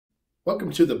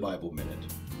Welcome to the Bible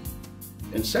Minute.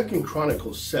 In 2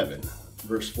 Chronicles 7,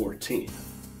 verse 14,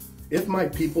 "If my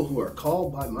people who are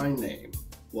called by my name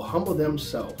will humble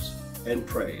themselves and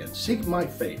pray and seek my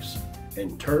face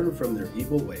and turn from their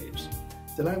evil ways,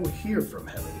 then I will hear from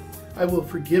heaven. I will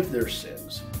forgive their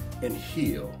sins and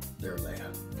heal their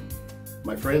land."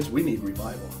 My friends, we need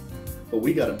revival, but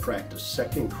we got to practice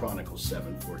 2 Chronicles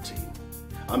 7:14.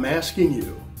 I'm asking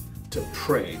you to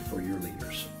pray for your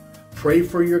leaders. Pray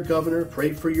for your governor,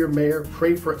 pray for your mayor,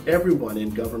 pray for everyone in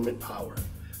government power.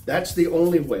 That's the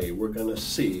only way we're going to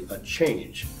see a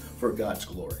change for God's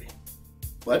glory.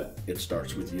 But it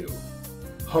starts with you.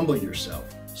 Humble yourself,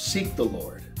 seek the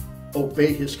Lord,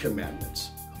 obey his commandments,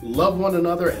 love one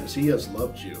another as he has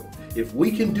loved you. If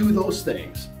we can do those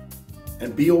things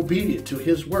and be obedient to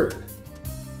his word,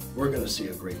 we're going to see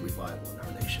a great revival in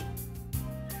our nation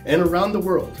and around the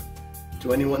world.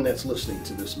 To anyone that's listening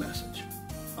to this message,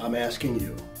 I'm asking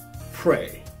you,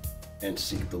 pray and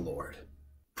seek the Lord.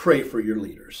 Pray for your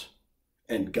leaders,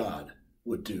 and God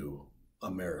would do a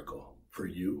miracle for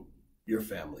you, your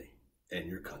family, and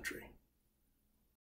your country.